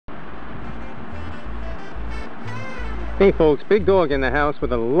Hey folks, big dog in the house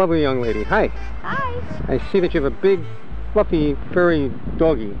with a lovely young lady. Hi. Hi. I see that you have a big, fluffy, furry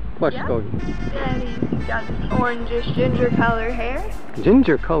doggy, plush doggy. Yeah, he's got this orangish ginger color hair.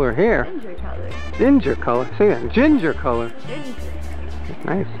 Ginger color hair? Ginger color. Ginger color? Say that. Ginger color. Ginger.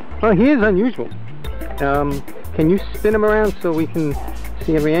 Nice. Well, he is unusual. Can you spin him around so we can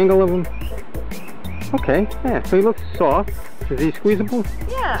see every angle of him? Okay, yeah, so he looks soft. Is he squeezable?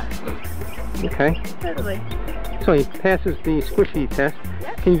 Yeah. Okay. Totally. So he passes the squishy test.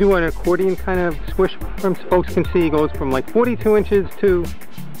 Yep. Can you do an accordion kind of squish from folks can see? He goes from like 42 inches to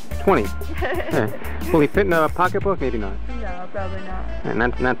 20. Yeah. Will he fit in a pocketbook? Maybe not. No, probably not. And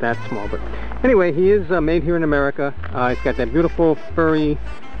not that small, but anyway, he is made here in America. He's got that beautiful, furry,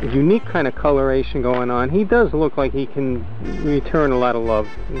 unique kind of coloration going on. He does look like he can return a lot of love,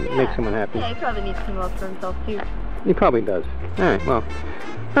 make someone happy. Yeah, he probably needs some love for himself too. He probably does. Alright, well.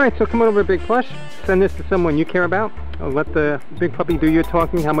 Alright, so come on over to Big Plush. Send this to someone you care about. Let the big puppy do your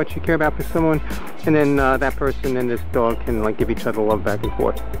talking, how much you care about for someone. And then that person and this dog can like give each other love back and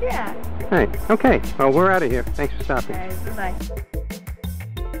forth. Yeah. Alright, okay. Well, we're out of here. Thanks for stopping. Alright, bye-bye.